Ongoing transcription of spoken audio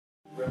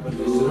Alright,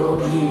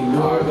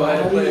 go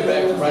ahead and play it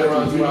back right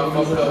around to where I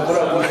fucked up. What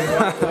up, boy?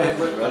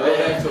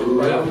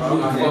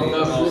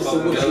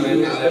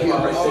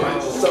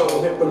 So,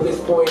 from this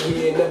point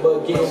here,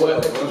 never again will I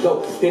let you go.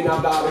 Then I'm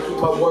about to keep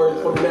my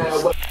word from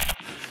now.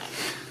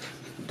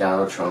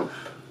 Donald Trump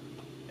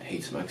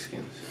hates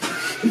Mexicans.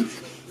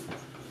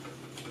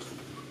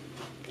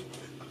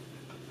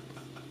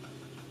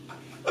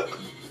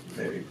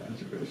 Very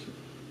controversial.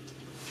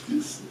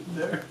 Just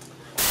there.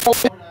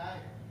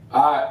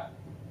 Alright.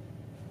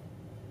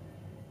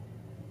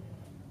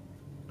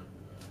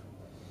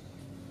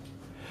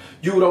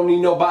 You don't need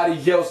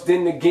nobody else,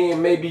 then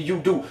again, maybe you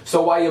do.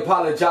 So I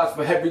apologize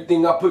for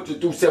everything I put you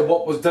through. Said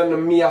what was done to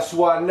me, I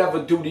swear I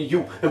never do to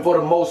you. And for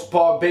the most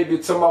part, baby,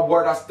 to my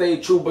word, I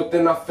stayed true. But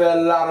then I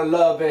fell out of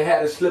love and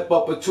had a slip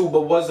up or two.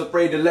 But was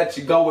afraid to let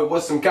you go, it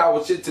was some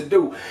coward shit to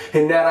do.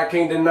 And that I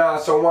can't deny,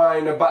 so I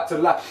ain't about to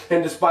lie.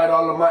 And despite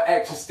all of my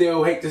actions,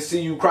 still hate to see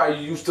you cry.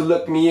 You used to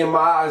look me in my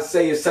eyes and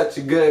say you're such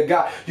a good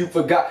guy. You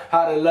forgot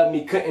how to love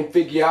me, couldn't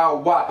figure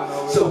out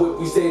why. So if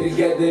we stay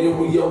together, then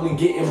we only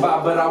getting by.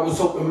 But I was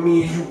hoping me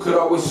and you could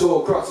always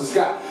soar across the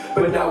sky.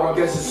 But now I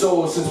guess it's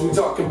over since we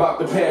talking about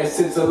the past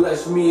tense.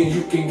 Unless me and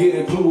you can get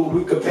a clue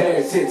we could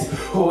pass tense.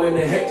 Or in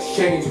the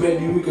exchange,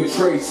 maybe we could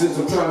trade since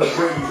I'm trying to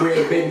break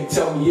bread. Baby,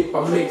 tell me if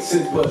I make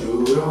sense. But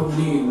you don't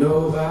need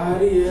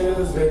nobody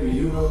else. Baby,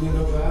 you don't need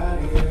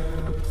nobody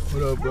else.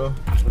 What up, bro?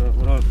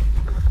 What up?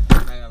 I'm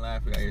not gonna lie, I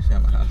forgot your shit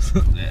at my house.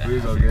 Yeah, we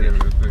go get it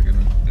real quick and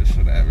then this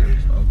shit average.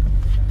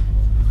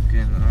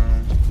 Okay.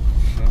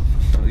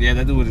 So, yeah,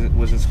 that dude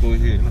was in school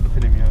here.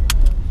 Hitting me up.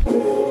 Oh,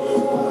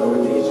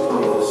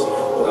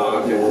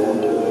 okay.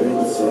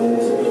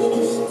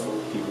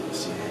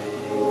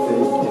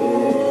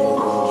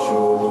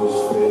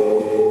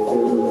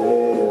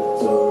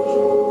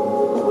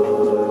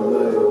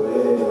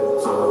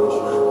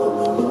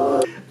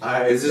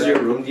 Alright, is this your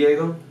room,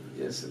 Diego?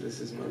 Yes, this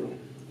is my room.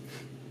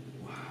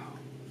 Wow.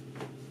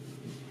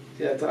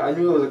 Yeah, I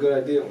knew it was a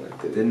good idea when I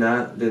did it.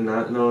 Did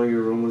not know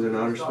your room was in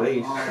outer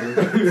space.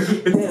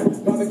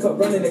 Damn, Bobby Cup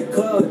running the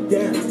club,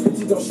 damn.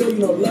 Bitches don't show you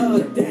no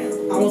love,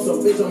 damn. I want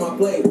some fish on my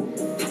plate.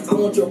 I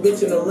want your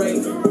bitch in the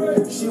race.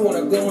 She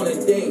wanna go on a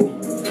date.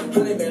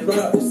 Honey man right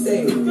up the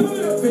safe.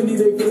 Fendi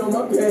they fit on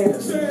my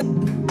pants.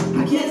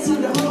 I can't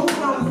seem to hold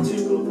on to.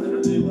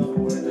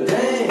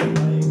 Damn.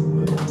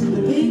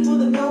 The people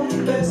that know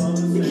me best.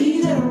 The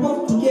key that I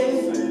won't forget.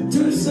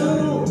 Too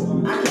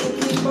soon. I can't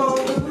keep on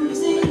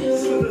losing you.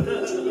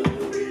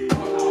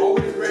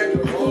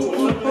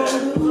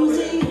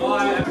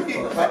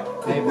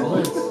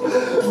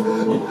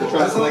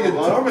 That's like a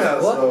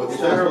dumbass, though. It's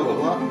terrible.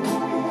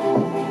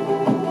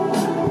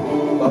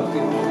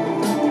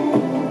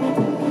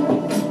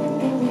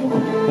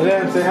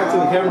 Yeah, say hi to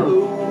the camera.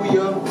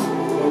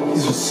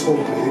 These are so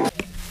big.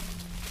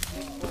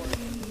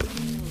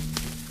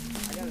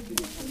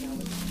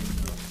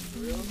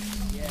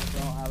 Yeah,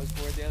 bro, I was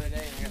bored the other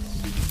day and I got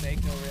super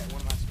baked over at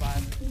one of my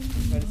spots.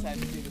 So I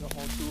decided to do the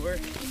whole tour.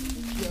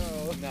 Yo,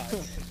 nuts.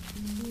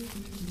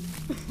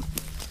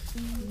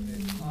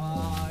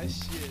 Oh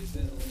shit, this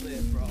is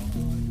lit, bro.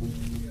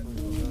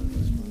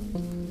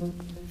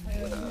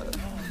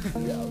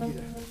 Yeah, I'll be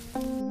there.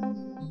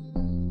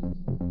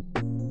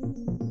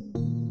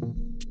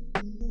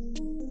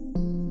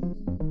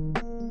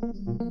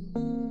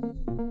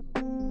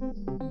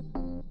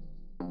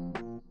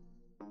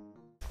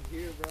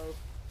 Here, bro.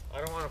 I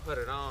don't want to put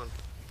it on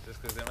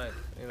just because they might,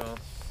 you know.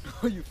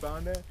 Oh, you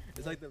found that?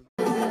 It's like the...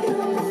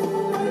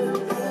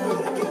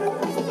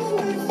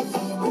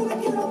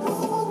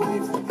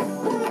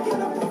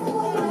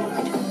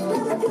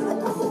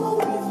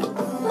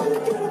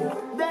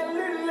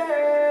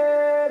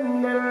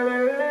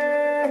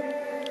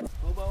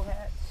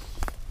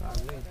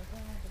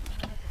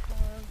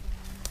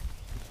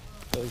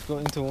 Let's go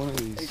into one of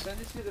these. Hey, send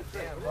this to the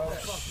crib, bro.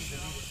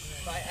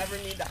 If I ever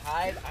need to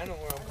hide, I know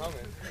where I'm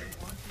coming.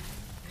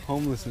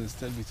 Homelessness,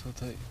 that'd be so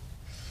tight.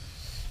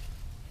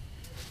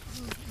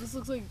 This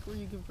looks like where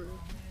you can prove.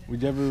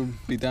 Would you ever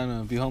be down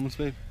to be homeless,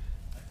 babe?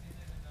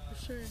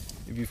 For sure.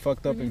 If you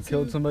fucked up and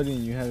killed somebody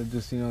and you had to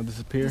just, you know,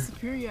 disappear?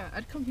 Disappear, yeah.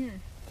 I'd come here.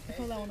 I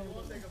saw that one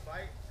over there.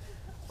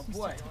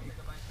 What?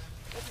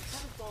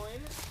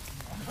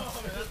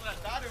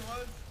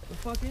 The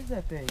fuck is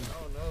that thing?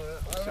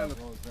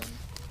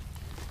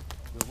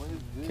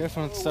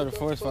 Careful not to start a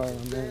forest fire,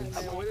 man.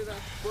 What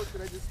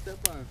did I just step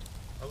on?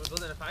 Are we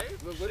building a fire?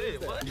 What is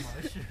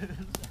that?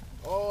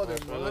 Oh,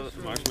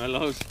 they're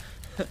Marshmallows.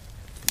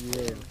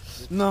 Yeah.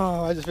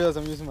 No, I just realized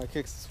I'm using my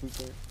kicks to sweep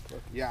it.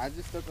 Yeah, I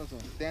just stepped on some.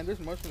 Damn, there's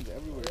mushrooms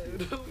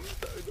everywhere.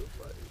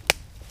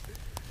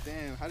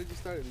 Damn, how did you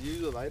start it? Did you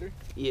use a lighter?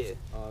 Yeah.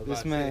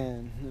 This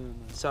man.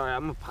 Sorry,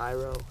 I'm a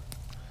pyro.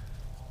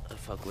 I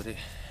fuck with it.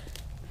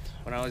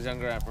 When I was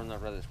younger, I burned my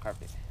brother's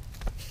carpet.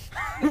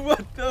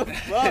 What the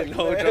fuck?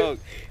 No man? joke.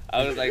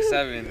 I was like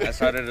 7. I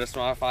started a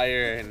small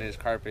fire in his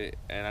carpet,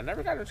 and I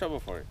never got in trouble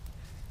for it.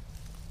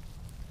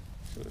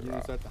 You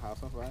didn't set the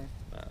house on fire?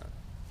 Nah.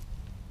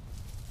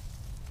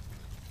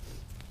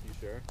 You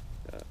sure?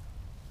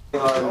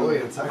 Oh,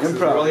 wait, in Texas,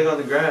 Rolling on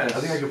the grass. I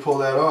think I could pull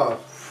that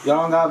off.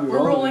 Y'all don't gotta be We're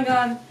rolling. rolling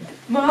on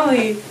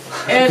Molly.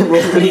 And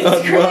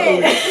it's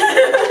great.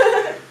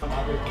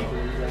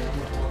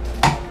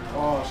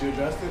 Oh, she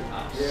addressed it?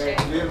 Shit.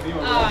 Give me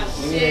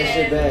that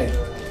shit back.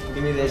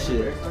 Give me that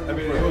shit. I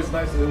mean, it was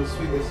nice. It was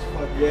sweet as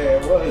fuck.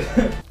 Yeah, it was.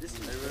 We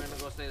were gonna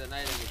go stay the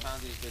night and we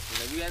found these bitches.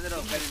 Like, we ended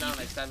up cutting down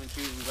like 7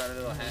 trees. We got a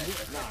little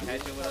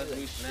hatchet with us.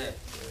 We snapped.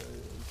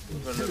 We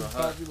put a little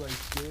hut.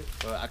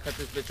 But I cut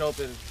this bitch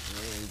open.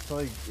 It's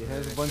like it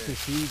has a bunch of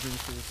seeds and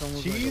shit. It's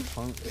almost Cheese? like a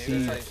punk Maybe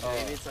seed.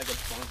 Maybe it's like a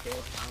punk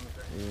ass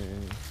pomegranate.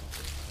 Yeah.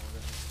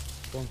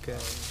 Punk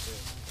ass.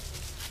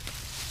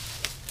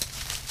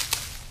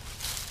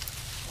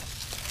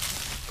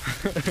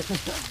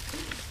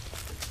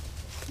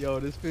 Yo,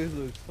 this fish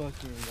looks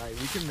fucking like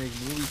we can make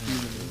movie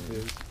scenes in this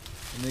fish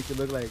and make it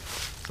look like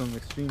some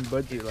extreme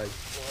budget, like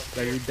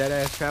we dead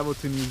ass travel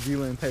to New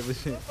Zealand type of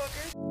shit.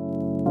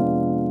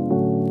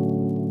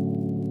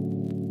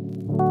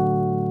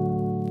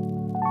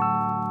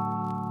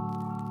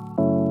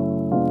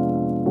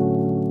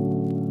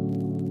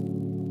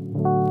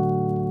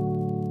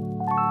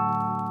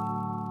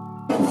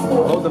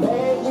 Hold them.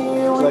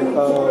 Like,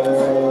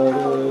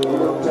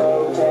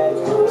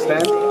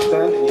 stand.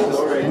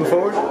 Just move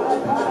forward.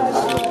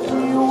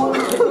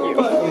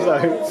 I'm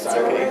sorry.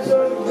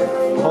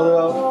 Hold it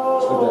up.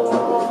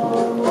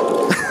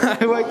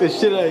 I like the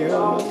shit out of you.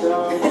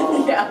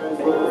 Yeah.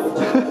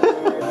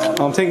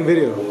 I'm taking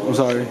video. I'm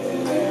sorry.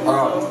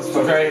 It's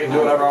okay, do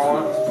whatever I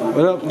want.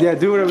 What up? Yeah,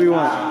 do whatever you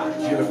want.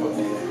 Beautiful.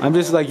 I'm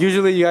just like,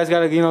 usually you guys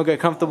gotta, get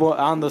comfortable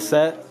on the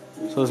set,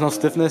 so there's no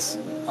stiffness.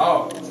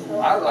 Oh,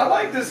 I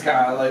like this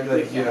guy. I like,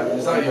 it's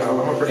not, I'm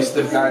a pretty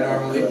stiff guy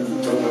normally.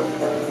 I'm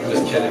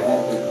just kidding.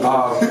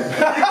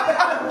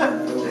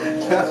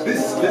 That was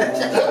such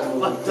a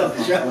fucked up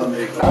joke.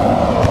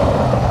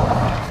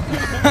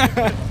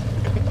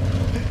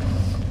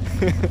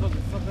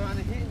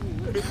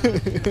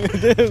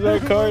 There's no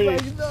Cardi. I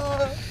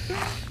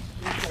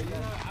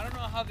don't know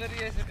how good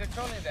he is at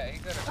controlling that. He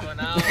could have gone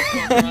out.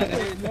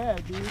 Yeah,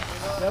 dude.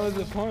 That was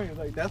the point.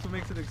 Like that's what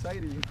makes it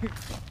exciting.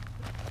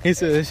 He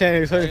said, "This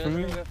ain't exciting for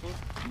me."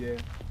 Yeah.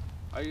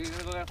 Are you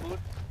gonna go get food?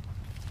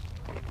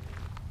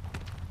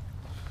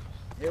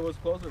 It was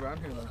close around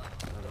here though.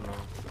 I don't know.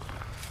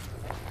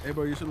 Hey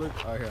bro, you should look.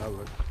 Oh, here, I'll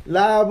look.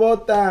 La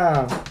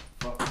bota.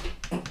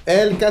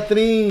 El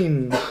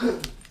Catrín.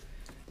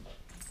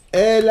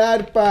 El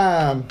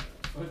arpa.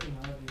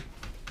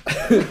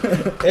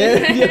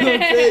 El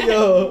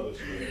violoncello.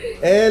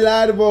 El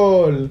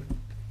árbol.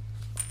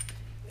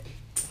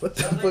 What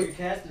the fuck? You're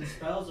casting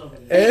spells over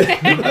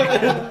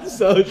there.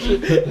 So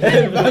true.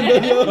 El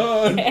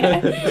bandolón.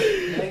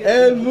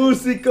 El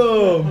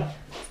músico.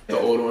 The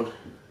old one.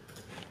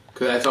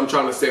 Cause I'm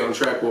trying to stay on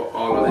track with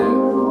all of that.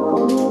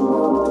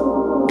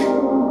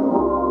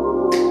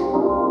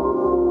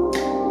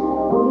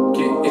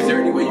 Is there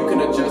any way you can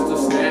adjust the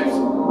snaps?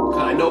 Cause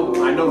I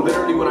know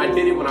literally when I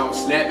did it, when I was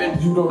snapping,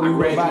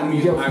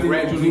 I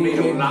gradually made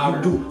them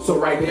louder. So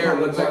right there,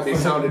 it looks like they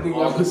sounded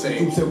all the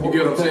same. You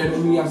get what I'm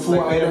saying? I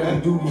swear I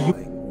never do to you.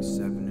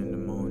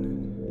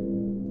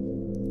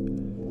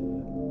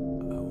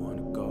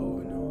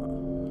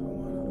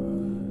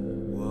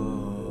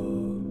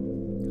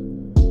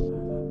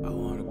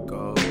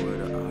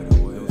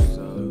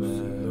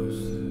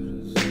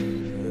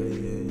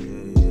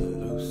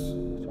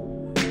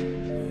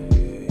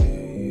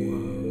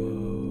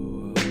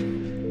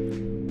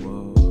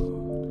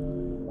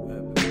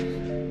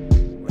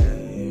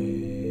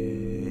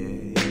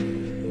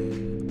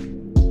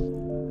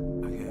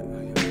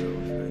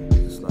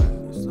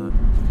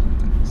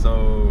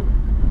 So,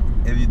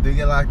 if you do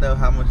get locked up,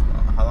 how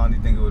long do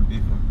you think it would be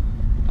for?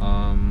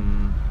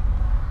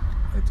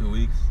 Like 2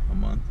 weeks, a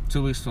month?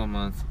 2 weeks to a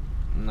month,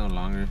 no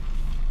longer.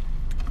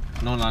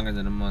 No longer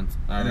than a month.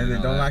 And if they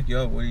don't lock you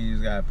up, what do you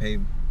just gotta pay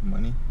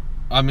money?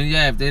 I mean,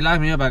 yeah, if they lock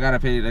me up, I gotta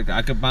pay. Like,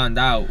 I could bond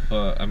out,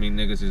 but I mean,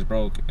 niggas is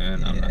broke,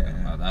 and I'm not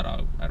gonna buy that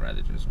out. I'd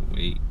rather just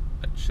wait,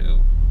 like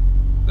chill.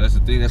 That's the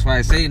thing. That's why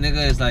I say,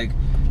 nigga, is like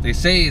they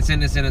say it's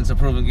innocent until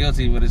proven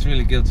guilty, but it's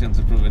really guilty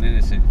until proven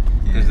innocent.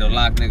 Because they'll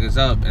lock niggas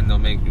up and they'll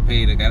make you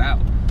pay to get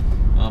out.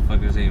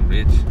 Motherfuckers ain't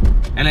rich,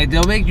 and like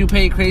they'll make you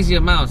pay crazy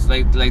amounts.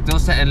 Like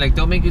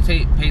they'll make you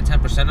pay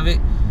 10% of it,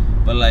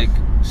 but like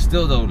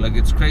still though, like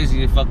it's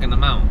crazy fucking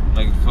amount.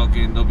 Like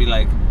fucking, they'll be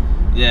like,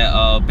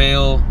 yeah,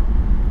 bail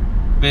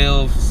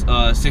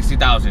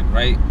 60,000,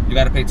 right? You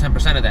gotta pay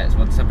 10% of that. So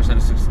what's 10%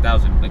 of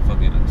 60,000? Like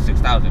fucking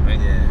 6,000, right?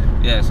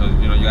 Yeah. So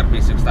you know you gotta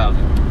pay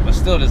 6,000. But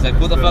still, it's like,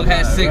 who the fuck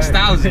has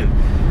 6,000?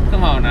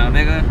 Come on now,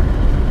 nigga.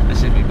 That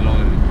shit be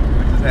blowing me.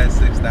 We just had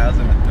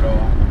 6,000 to throw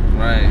out.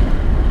 Right.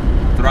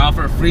 Throw out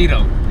for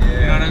freedom. Yeah.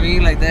 You know what I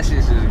mean? Like that shit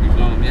just be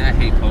blowing me. I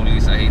hate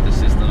police. I hate the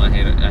system. I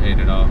hate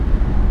it all.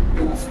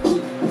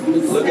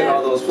 Look at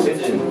all those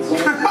pigeons.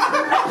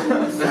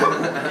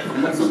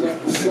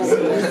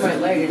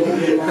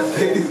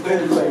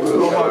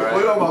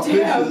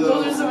 Damn,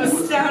 those are some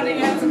astounding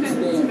ass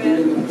pigeons,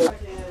 man.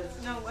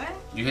 No, what?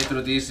 You hit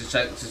through these to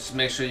check to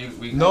make sure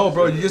we. No,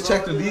 bro, you just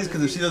check through these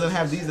because if she doesn't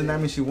have these, then that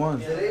means she won.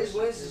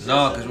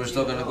 No, because we're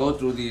still gonna go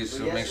through these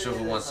to make sure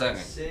for 1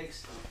 second.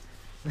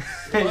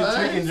 Hey, you're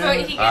tricking, So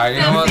Jimmy. he Alright,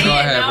 you know what? Go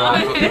ahead,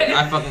 bro. now.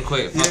 I fucking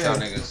quit. Fuck y'all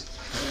niggas.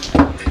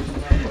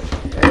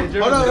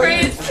 Hold on,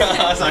 Chris.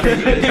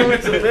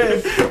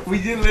 we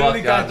just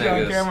literally Fuck got y'all you on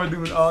niggas. camera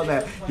doing all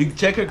that. You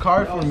check her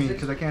card for me,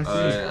 because I can't see.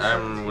 I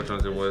remember which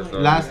ones it was, though.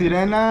 La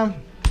Sirena.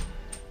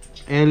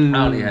 I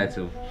only had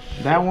two.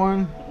 That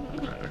one.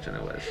 Which one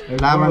it was?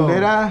 La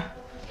Bandera.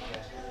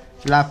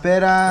 La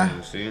Pera.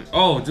 See?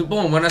 Oh,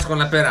 boom. Buenas con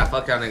la pera.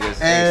 Fuck y'all niggas.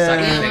 Hey, suck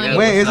it, nigga.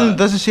 Wait, What's up?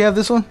 doesn't she have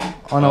this one?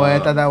 Oh no, wait, I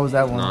thought that was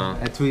that one. No.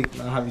 I tweaked.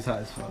 I have his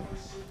eyes.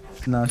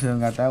 No, she don't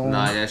got that one.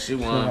 Nah, yeah, she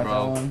don't won, got bro.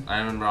 that one. I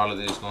remember all of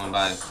these going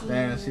by.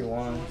 Damn, she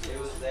won.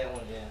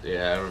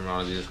 Yeah, I remember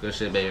all of these. Good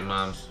shit, baby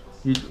moms.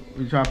 You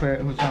trying to play?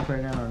 Who's trying to play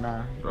again or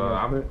not? Bro,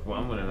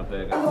 I'm winning up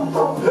there.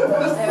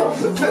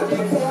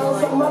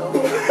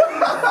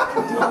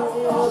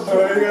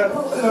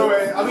 Alright, no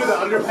way, I'll do the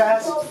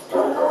underpass.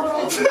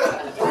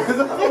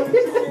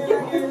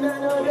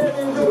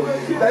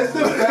 That's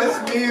the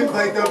best meme,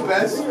 like the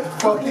best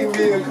fucking meme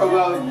to come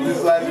out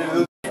this last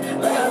year.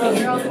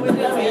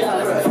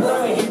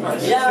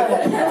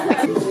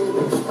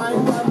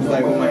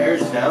 Like when my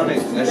hair's down, that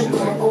shit like,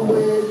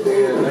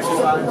 that shit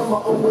fine.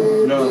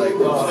 No, like,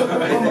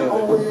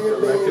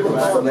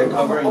 like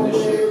covering the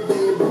shit.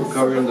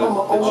 Covering the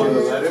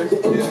letter?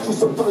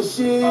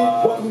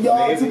 Yeah.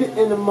 Maybe.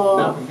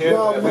 Not from here,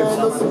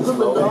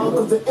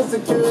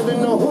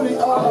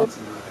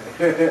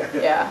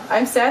 Yeah,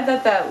 I'm sad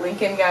that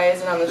Lincoln guy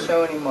isn't on the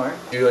show anymore.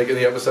 You like in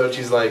the episode,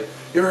 she's like,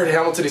 "You heard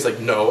Hamilton?" He's like,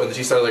 "No," and then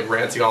she started like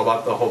ranting all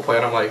about the whole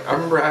plan. I'm like, I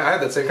remember I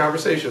had that same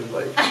conversation.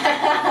 Like, I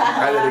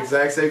had that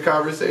exact same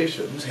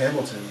conversation. Who's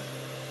Hamilton?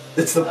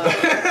 It's the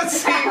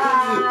best.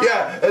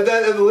 Yeah, and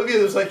then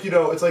Olivia was like, you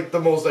know, it's like the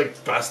most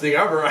like best thing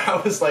ever.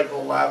 I was like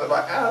laughing my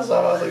ass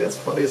off. I was like, that's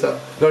funny as hell.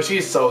 No,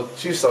 she's so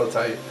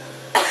tight.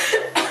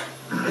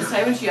 This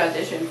time when she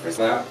auditioned for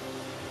Snap.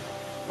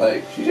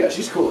 Like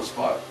she's cool as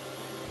fuck.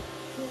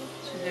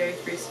 She's very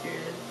free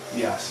spirited.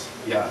 Yes.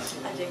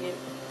 I dig it.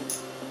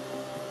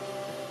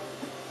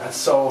 That's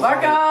so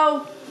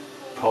Marco! funny.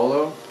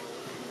 Polo?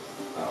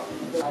 I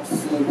am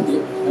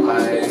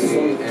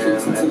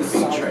at the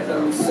beach right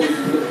now.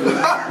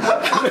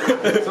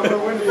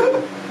 Someone windy.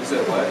 You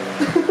said what?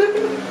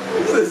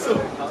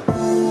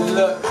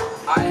 Look,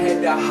 I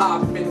had to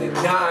hop in the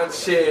Don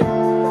shit.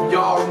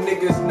 Y'all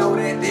niggas know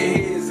that there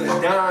is a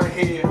Don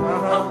here.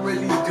 I'm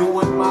really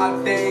doing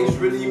my things,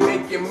 really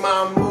making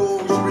my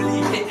moves,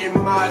 really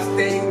hitting my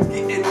things,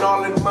 getting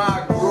all in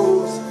my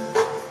grooves.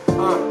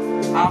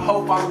 I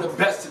hope I'm the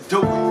best to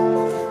do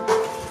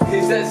it.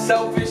 Is that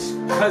selfish?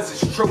 Cause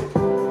it's true.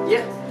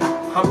 Yeah.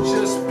 I'm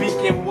just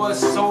speaking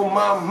what's on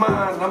my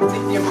mind. I'm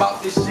thinking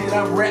about this shit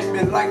I'm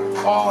rapping like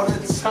all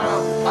the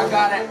time. I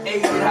got an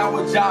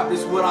 8-hour job,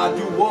 is what I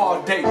do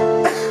all day.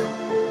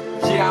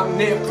 Yeah, I'm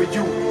there for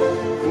you.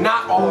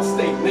 Not all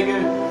state,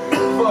 nigga.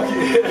 Fuck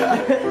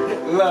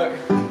it. Look,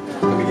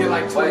 let me get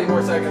like 20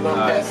 more seconds on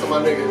pass to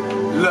my nigga.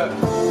 Look,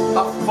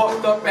 I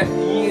fucked up at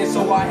the end,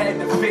 so I had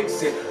to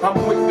fix it.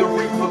 I'm with the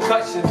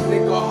repercussions,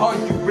 nigga. Are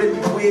you really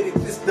with it?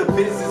 This the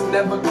business,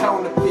 never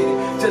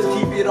counterfeited. Just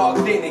keep it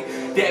authentic.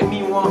 That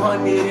me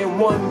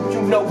 101,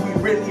 you know we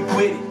really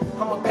with it.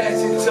 I'ma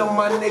pass it to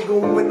my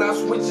nigga when I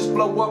switches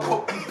blow up.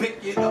 Hope you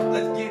pick it up.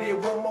 Let's get it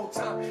one more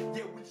time. Yeah.